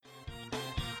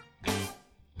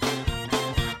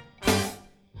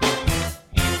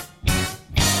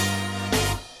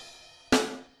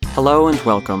Hello and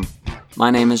welcome.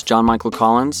 My name is John Michael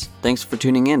Collins. Thanks for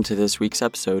tuning in to this week's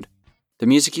episode. The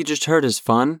music you just heard is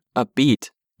fun, upbeat,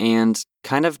 and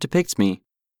kind of depicts me.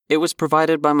 It was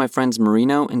provided by my friends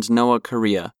Marino and Noah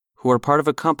Correa, who are part of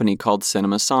a company called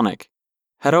Cinema Sonic.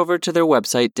 Head over to their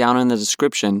website down in the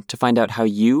description to find out how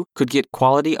you could get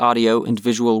quality audio and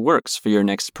visual works for your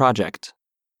next project.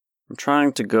 I'm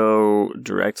trying to go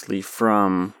directly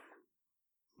from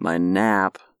my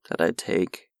nap that I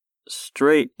take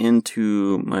straight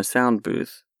into my sound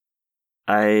booth.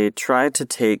 I try to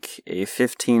take a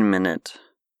 15-minute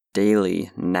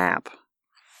daily nap.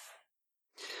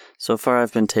 So far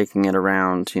I've been taking it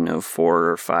around, 4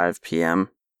 or 5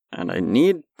 p.m. And I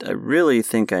really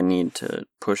think I need to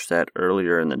push that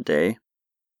earlier in the day.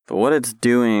 But what it's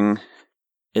doing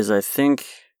is, I think,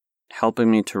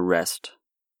 helping me to rest.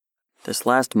 This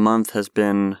last month has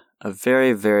been a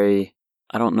very, very,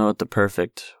 I don't know what the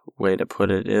perfect way to put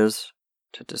it is,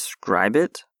 to describe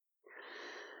it.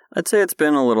 I'd say it's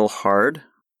been a little hard.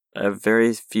 I have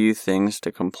very few things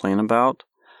to complain about.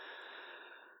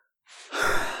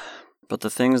 But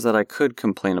the things that I could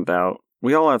complain about,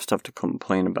 we all have stuff to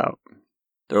complain about.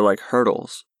 They're like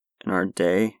hurdles in our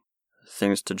day,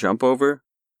 things to jump over.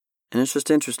 And it's just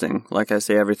interesting. Like I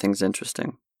say, everything's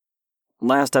interesting.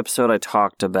 Last episode I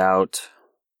talked about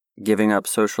giving up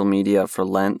social media for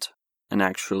Lent and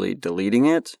actually deleting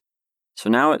it. So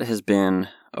now it has been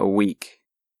a week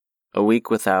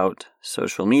without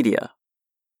social media.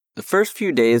 The first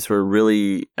few days were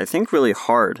really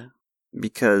hard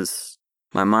because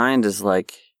my mind is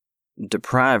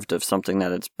deprived of something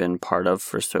that it's been part of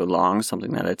for so long,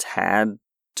 something that it's had,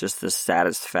 just the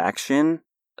satisfaction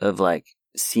of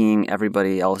seeing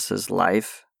everybody else's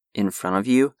life in front of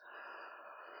you.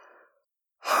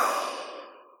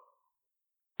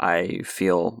 I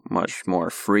feel much more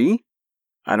free.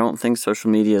 I don't think social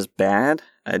media is bad.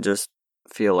 I just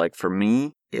feel like for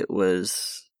me, it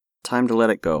was time to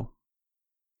let it go.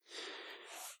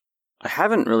 I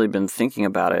haven't really been thinking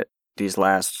about it these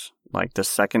last, the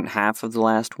second half of the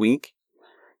last week.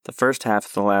 The first half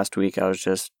of the last week, I was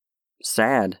just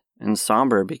sad and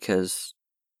somber because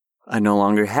I no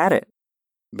longer had it.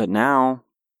 But now,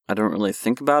 I don't really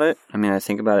think about it. I mean, I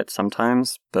think about it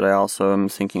sometimes, but I also am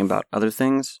thinking about other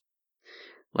things,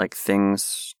 like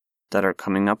things that are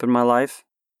coming up in my life.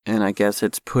 And I guess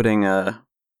it's putting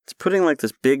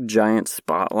this big giant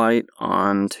spotlight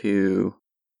onto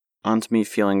me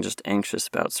feeling just anxious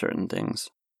about certain things.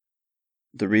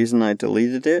 The reason I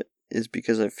deleted it is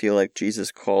because I feel like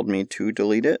Jesus called me to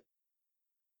delete it.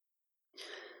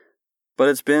 But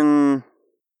it's been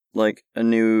a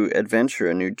new adventure,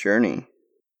 a new journey.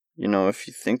 If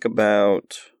you think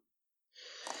about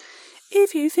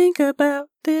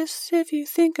this, if you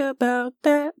think about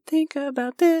that, think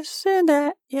about this and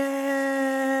that, yeah.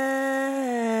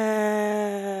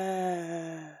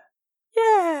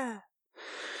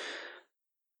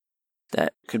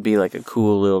 That could be a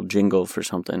cool little jingle for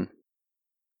something.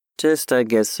 Just, I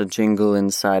guess, a jingle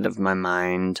inside of my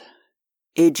mind.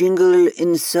 A jingle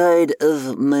inside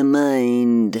of my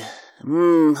mind.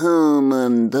 Hum.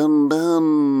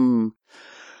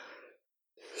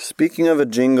 Speaking of a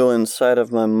jingle inside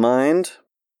of my mind,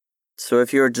 so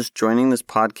if you are just joining this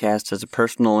podcast as a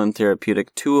personal and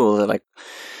therapeutic tool this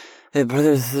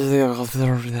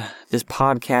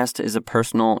podcast is a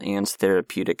personal and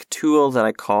therapeutic tool that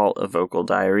I call a vocal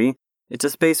diary. It's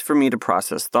a space for me to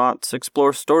process thoughts,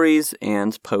 explore stories,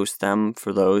 and post them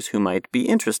for those who might be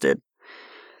interested.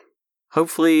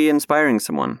 Hopefully inspiring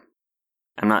someone.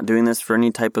 I'm not doing this for any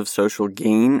type of social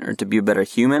gain or to be a better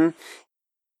human.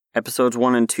 Episodes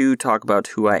 1 and 2 talk about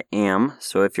who I am,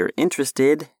 so if you're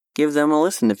interested, give them a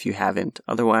listen if you haven't.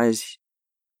 Otherwise,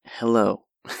 hello.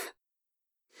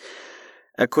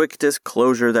 A quick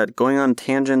disclosure that going on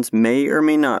tangents may or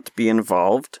may not be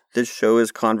involved. This show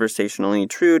is conversationally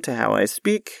true to how I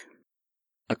speak.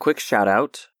 A quick shout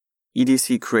out.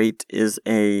 EDC Crate is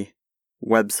a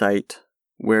website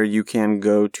where you can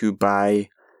go to buy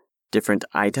different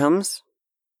items.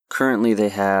 Currently they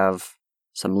have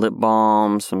some lip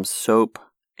balm, some soap,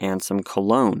 and some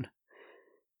cologne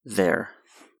there.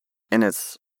 And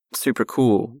it's super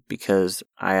cool because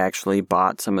I actually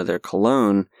bought some of their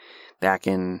cologne back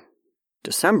in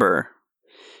December,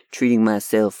 treating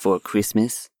myself for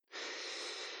Christmas.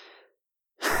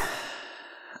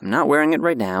 I'm not wearing it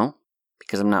right now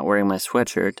because I'm not wearing my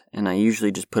sweatshirt, and I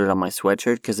usually just put it on my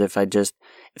sweatshirt because if I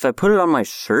put it on my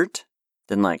shirt,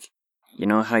 then you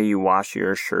know how you wash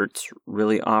your shirts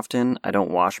really often? I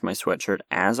don't wash my sweatshirt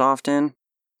as often.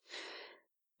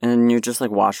 And you're just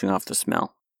washing off the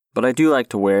smell. But I do like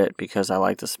to wear it because I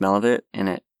like the smell of it, and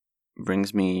it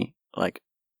brings me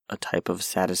a type of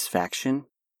satisfaction.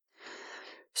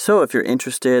 So if you're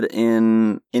interested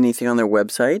in anything on their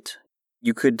website,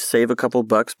 you could save a couple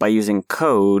bucks by using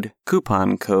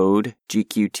coupon code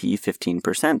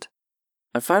GQT15%.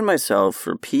 I find myself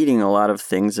repeating a lot of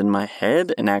things in my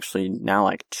head and actually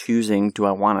now choosing, do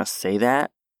I want to say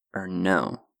that or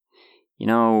no?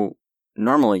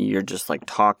 Normally you're just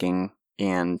talking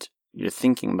and you're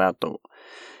thinking about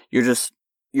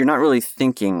you're not really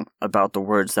thinking about the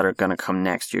words that are going to come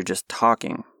next. You're just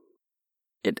talking.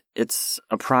 It's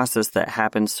a process that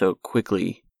happens so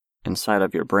quickly inside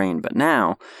of your brain. But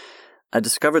now I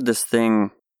discovered this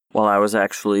thing while I was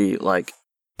actually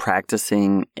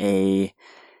practicing a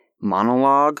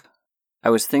monologue. I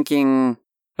was thinking,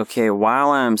 okay, while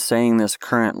I'm saying this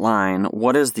current line,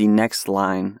 what is the next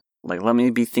line? Let me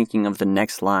be thinking of the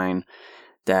next line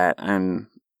that I'm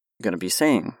going to be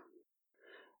saying.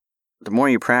 The more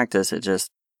you practice,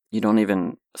 you don't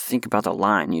even think about the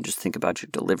line, you just think about your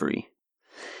delivery.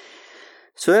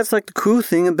 So that's one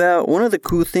of the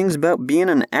cool things about being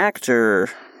an actor.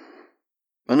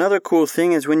 Another cool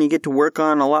thing is when you get to work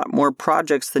on a lot more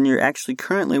projects than you're actually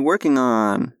currently working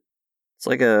on. It's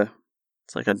like a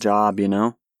job,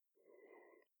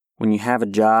 When you have a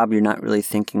job, you're not really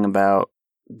thinking about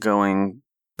going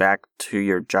back to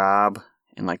your job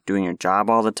and doing your job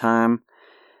all the time.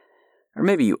 Or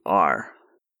maybe you are.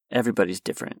 Everybody's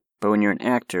different. But when you're an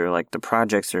actor, the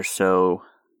projects are so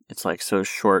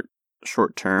short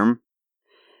term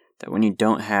that when you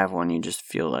don't have one, you just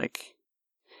feel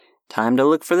time to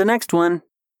look for the next one.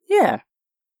 Yeah.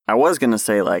 I was going to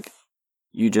say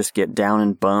you just get down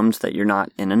and bummed that you're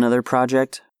not in another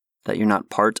project, that you're not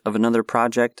part of another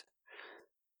project.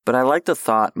 But I like the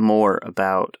thought more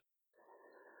about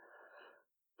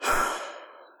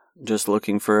just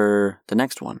looking for the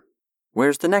next one.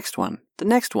 Where's the next one? The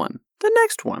next one. The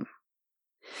next one.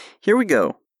 Here we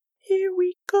go. Here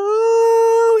we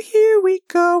go. Here we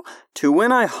go. To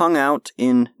when I hung out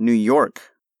in New York.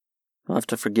 You'll have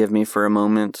to forgive me for a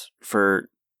moment I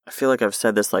feel like I've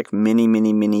said this many,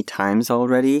 many, many times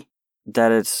already,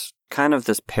 that it's kind of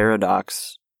this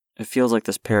paradox. It feels like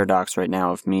this paradox right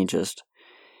now of me just,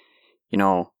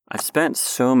 I've spent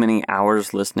so many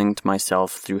hours listening to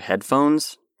myself through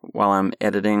headphones while I'm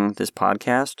editing this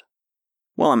podcast,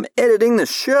 while I'm editing the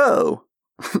show,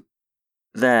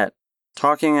 that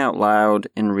talking out loud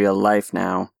in real life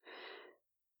now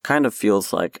kind of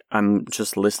feels like I'm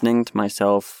just listening to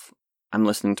myself. I'm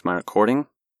listening to my recording,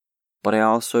 but I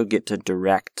also get to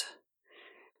direct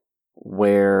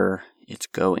where it's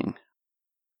going.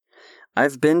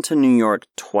 I've been to New York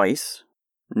twice.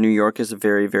 New York is a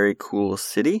very, very cool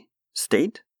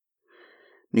state.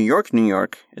 New York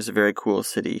is a very cool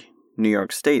city. New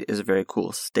York State is a very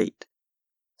cool state.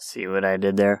 See what I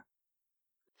did there?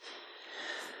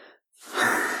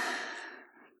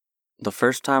 The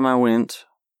first time I went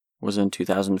was in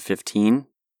 2015.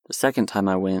 The second time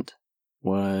I went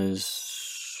was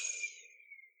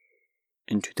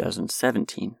in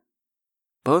 2017.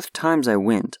 Both times I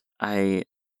went, I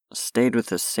stayed with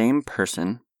the same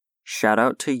person. Shout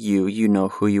out to you. You know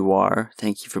who you are.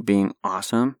 Thank you for being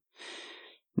awesome.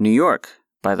 New York,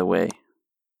 by the way,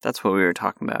 that's what we were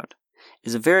talking about,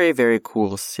 is a very, very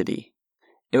cool city.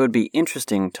 It would be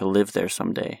interesting to live there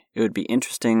someday. It would be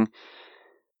interesting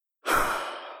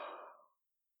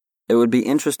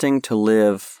to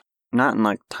live not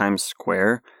in Times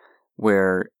Square,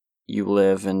 where you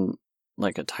live in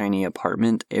a tiny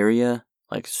apartment area,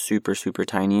 super, super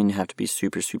tiny, and you have to be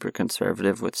super, super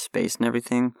conservative with space and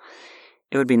everything.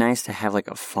 It would be nice to have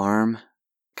a farm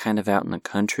kind of out in the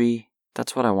country.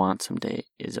 That's what I want someday,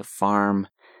 is a farm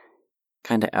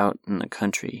kind of out in the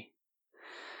country.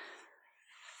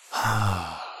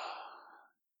 I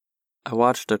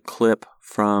watched a clip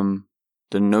from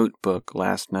The Notebook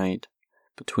last night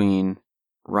between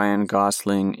Ryan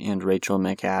Gosling and Rachel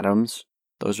McAdams.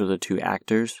 Those are the two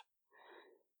actors.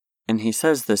 And he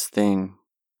says this thing,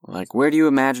 where do you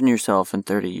imagine yourself in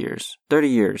 30 years? 30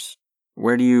 years.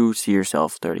 Where do you see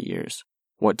yourself 30 years?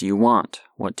 What do you want?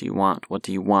 What do you want? What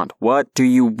do you want? What do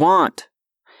you want?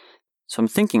 So I'm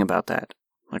thinking about that.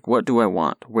 What do I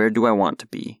want? Where do I want to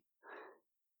be?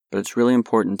 But it's really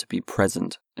important to be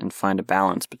present and find a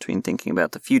balance between thinking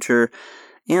about the future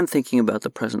and thinking about the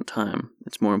present time.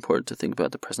 It's more important to think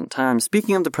about the present time.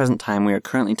 Speaking of the present time, we are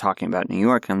currently talking about New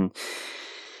York, and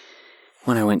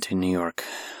when I went to New York,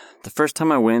 the first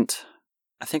time I went,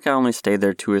 I think I only stayed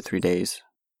there 2 or 3 days.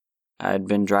 I'd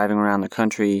been driving around the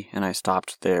country, and I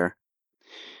stopped there.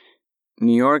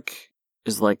 New York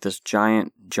is this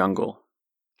giant jungle.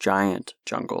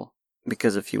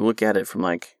 Because if you look at it from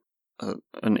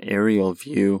an aerial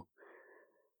view,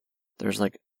 there's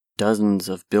dozens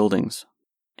of buildings,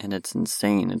 and it's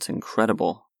insane. It's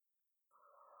incredible.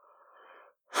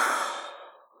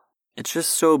 It's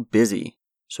just so busy.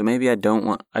 So maybe I don't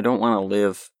want to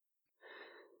live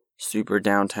super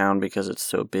downtown because it's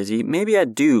so busy. Maybe I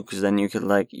do, because then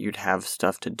you'd have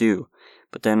stuff to do.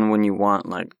 But then when you want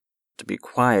to be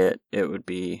quiet, it would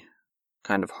be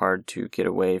kind of hard to get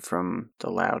away from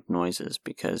the loud noises,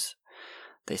 because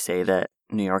they say that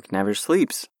New York never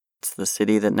sleeps. It's the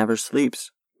city that never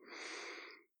sleeps,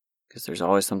 because there's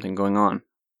always something going on.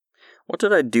 What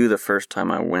did I do the first time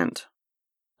I went?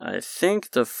 I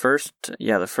think the first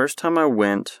time I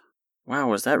went, wow,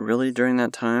 was that really during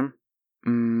that time?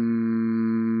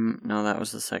 No, that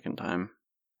was the second time.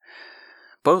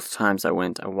 Both times I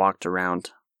went, I walked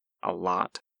around a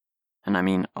lot. And I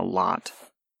mean a lot.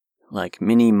 Like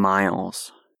many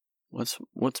miles. What's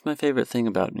my favorite thing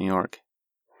about New York?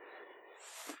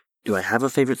 Do I have a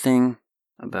favorite thing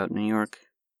about New York?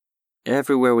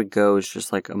 Everywhere we go is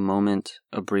just like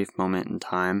a brief moment in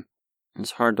time. And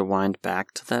it's hard to wind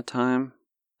back to that time.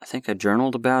 I think I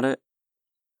journaled about it.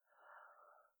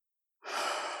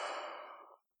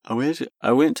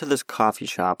 I went to this coffee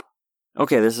shop.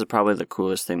 Okay, this is probably the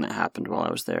coolest thing that happened while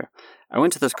I was there. I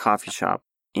went to this coffee shop,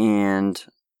 and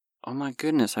oh my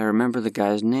goodness, I remember the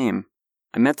guy's name.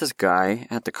 I met this guy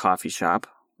at the coffee shop,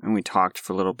 and we talked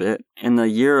for a little bit. And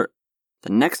the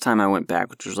next time I went back,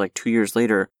 which was like 2 years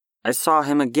later, I saw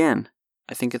him again.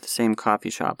 I think at the same coffee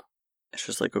shop. It's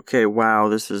just like, okay, wow,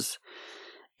 this is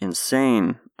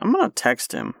insane. I'm gonna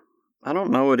text him. I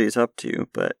don't know what he's up to,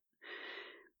 but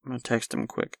I'm gonna text him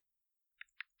quick.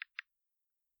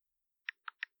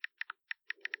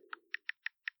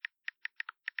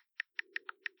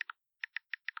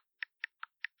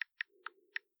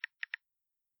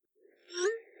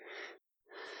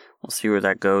 We'll see where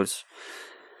that goes.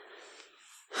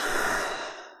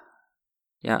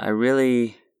 Yeah, I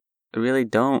really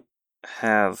don't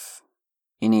have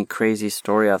any crazy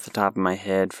story off the top of my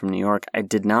head from New York. I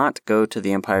did not go to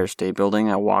the Empire State Building.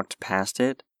 I walked past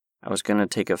it. I was going to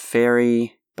take a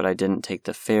ferry, but I didn't take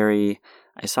the ferry.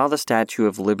 I saw the Statue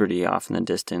of Liberty off in the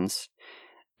distance.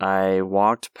 I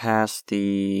walked past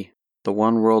the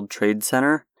One World Trade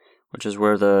Center, which is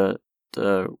where the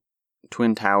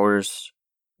Twin Towers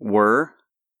were.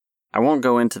 I won't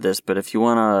go into this, but if you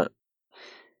want to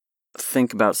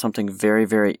think about something very,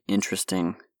 very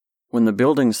interesting, when the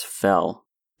buildings fell,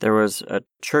 there was a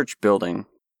church building.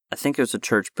 I think it was a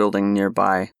church building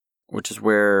nearby, which is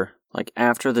where,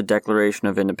 after the Declaration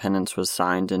of Independence was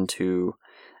signed into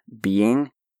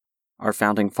being, our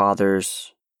founding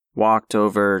fathers walked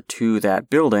over to that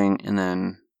building, and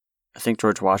then I think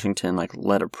George Washington,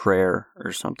 led a prayer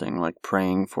or something,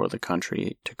 praying for the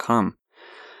country to come.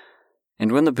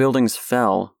 And when the buildings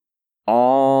fell,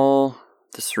 all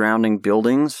the surrounding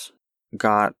buildings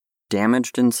got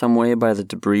damaged in some way by the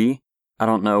debris. I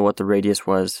don't know what the radius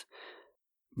was,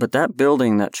 but that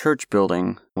building, that church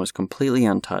building, was completely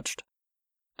untouched.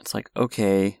 It's like,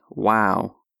 okay,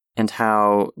 wow. And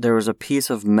how there was a piece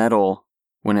of metal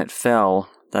when it fell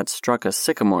that struck a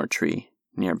sycamore tree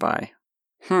nearby.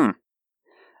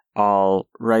 I'll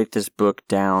write this book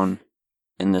down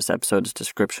in this episode's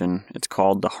description. It's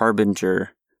called The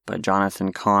Harbinger by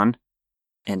Jonathan Cahn,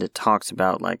 and it talks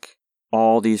about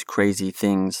all these crazy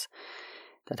things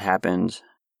that happened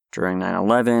during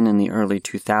 9/11 in the early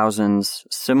 2000s,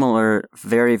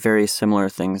 very, very similar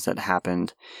things that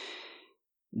happened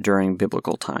during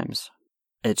biblical times.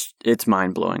 It's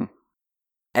mind-blowing.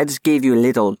 I just gave you a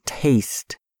little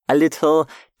taste.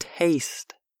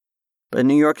 But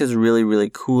New York is a really, really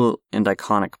cool and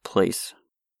iconic place.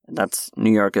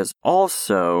 New York was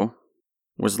the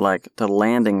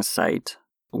landing site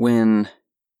when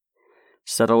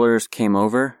settlers came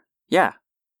over. Yeah.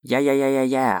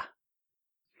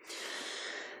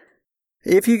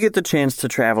 If you get the chance to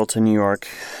travel to New York,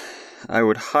 I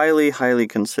would highly, highly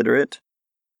consider it.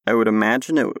 I would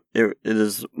imagine it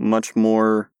is much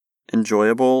more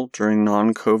enjoyable during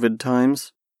non-COVID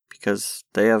times, because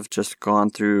they have just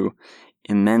gone through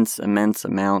immense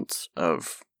amounts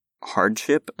of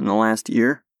hardship in the last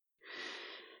year.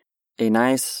 A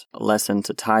nice lesson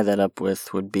to tie that up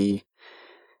with would be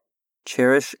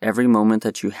cherish every moment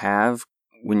that you have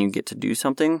when you get to do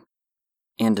something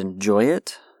and enjoy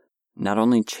it. Not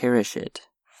only cherish it,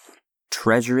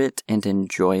 treasure it and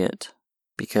enjoy it,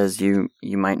 because you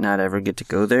might not ever get to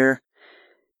go there.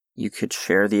 You could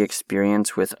share the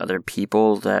experience with other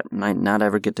people that might not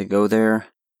ever get to go there.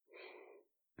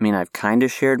 I mean, I've kind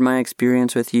of shared my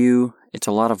experience with you. It's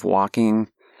a lot of walking.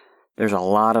 There's a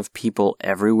lot of people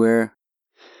everywhere.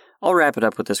 I'll wrap it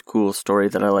up with this cool story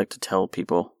that I like to tell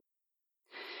people.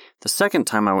 The second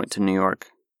time I went to New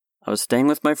York, I was staying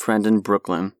with my friend in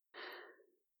Brooklyn.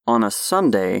 On a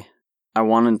Sunday, I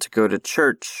wanted to go to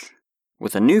church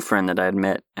with a new friend that I had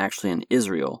met actually in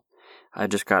Israel. I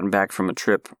had just gotten back from a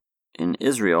trip in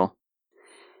Israel.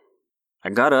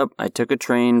 I got up, I took a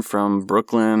train from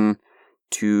Brooklyn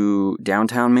to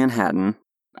downtown Manhattan.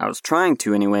 I was trying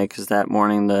to anyway, because that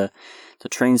morning the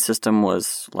train system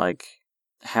was like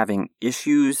having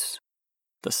issues.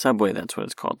 The subway, that's what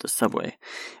it's called, the subway.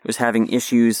 It was having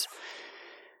issues.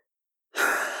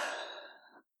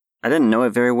 I didn't know it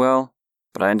very well,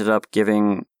 but I ended up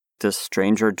giving this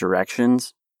stranger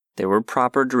directions. They were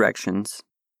proper directions,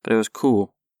 but it was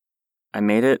cool. I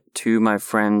made it to my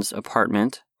friend's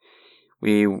apartment.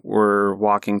 We were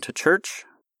walking to church.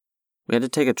 We had to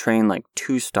take a train like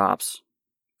 2 stops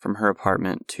from her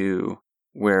apartment to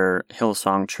where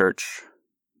Hillsong Church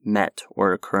met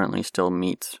or currently still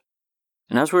meets.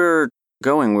 And as we were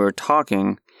going, we were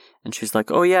talking, and she's like,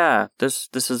 oh yeah, this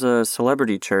is a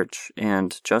celebrity church,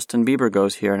 and Justin Bieber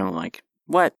goes here. And I'm like,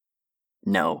 what?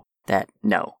 No.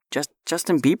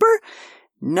 Justin Bieber?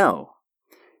 No.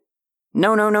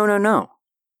 No. And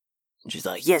she's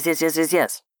like,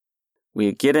 yes.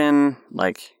 We get in,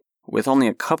 like, with only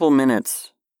a couple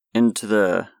minutes into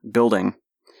the building,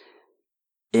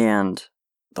 and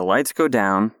the lights go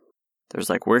down. There's,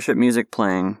 like, worship music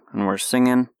playing, and we're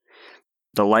singing.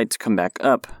 The lights come back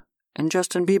up, and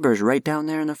Justin Bieber's right down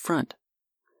there in the front.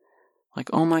 Like,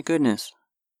 oh my goodness.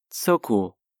 So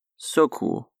cool.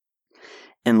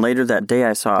 And later that day,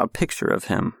 I saw a picture of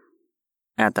him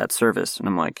at that service, and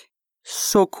I'm like,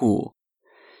 so cool.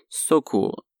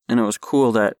 And it was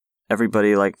cool that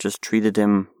everybody, like, just treated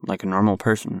him like a normal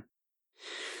person.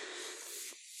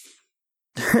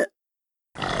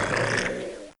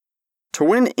 To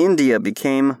When India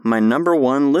Became My Number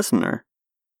 1 Listener.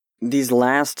 These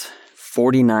last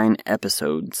 49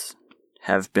 episodes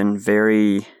have been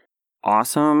very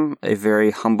awesome, a very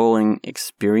humbling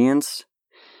experience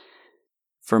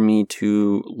for me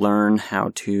to learn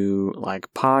how to,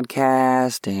 like,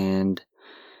 podcast and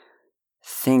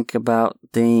think about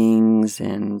things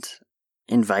and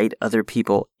invite other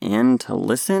people in to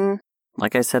listen.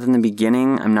 Like I said in the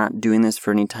beginning, I'm not doing this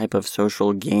for any type of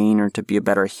social gain or to be a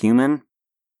better human.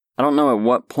 I don't know at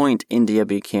what point India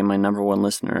became my number 1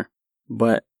 listener,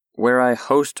 but where I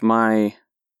host my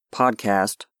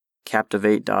podcast,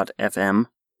 Captivate.fm,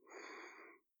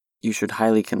 you should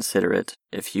highly consider it.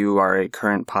 If you are a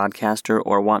current podcaster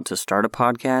or want to start a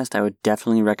podcast, I would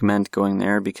definitely recommend going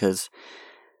there because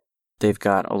they've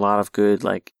got a lot of good,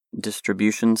 like,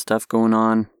 distribution stuff going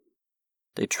on.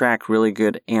 They track really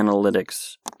good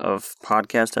analytics of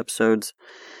podcast episodes.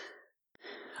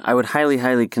 I would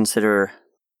highly consider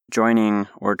joining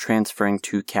or transferring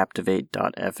to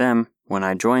Captivate.fm. When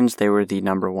I joined, they were the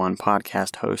number 1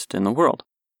 podcast host in the world.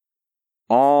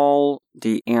 All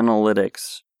the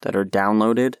analytics that are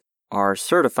downloaded are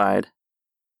certified.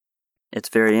 It's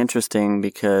very interesting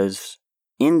because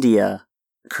India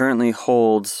currently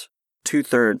holds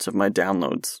 2/3 of my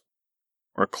downloads,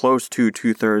 or close to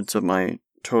 2/3 of my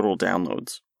total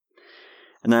downloads.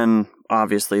 And then,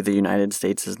 obviously, the United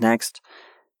States is next.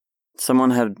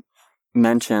 Someone had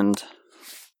mentioned,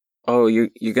 oh, you're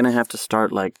going to have to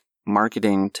start, like,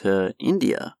 marketing to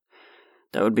India.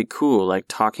 That would be cool, like,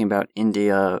 talking about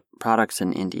India, products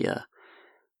in India,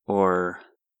 or,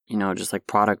 you know, just, like,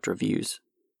 product reviews.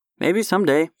 Maybe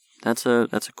someday. That's a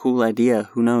cool idea.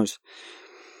 Who knows?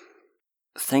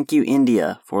 Thank you,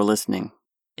 India, for listening.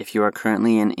 If you are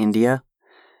currently in India,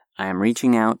 I am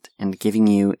reaching out and giving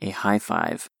you a high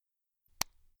five.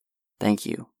 Thank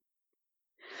you.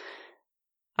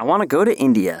 I want to go to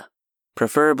India,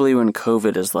 preferably when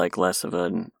COVID is, like, less of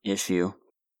an issue,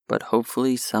 but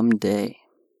hopefully someday.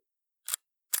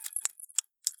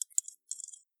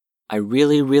 I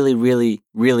really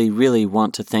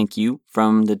want to thank you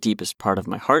from the deepest part of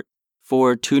my heart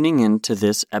for tuning in to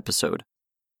this episode.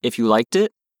 If you liked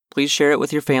it, please share it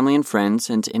with your family and friends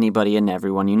and anybody and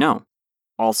everyone you know.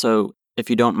 Also, if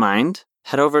you don't mind,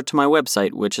 head over to my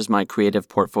website, which is my creative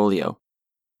portfolio,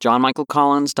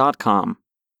 johnmichaelcollins.com.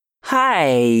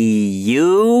 Hi,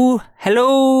 you.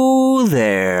 Hello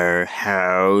there.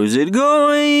 How's it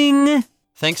going?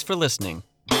 Thanks for listening.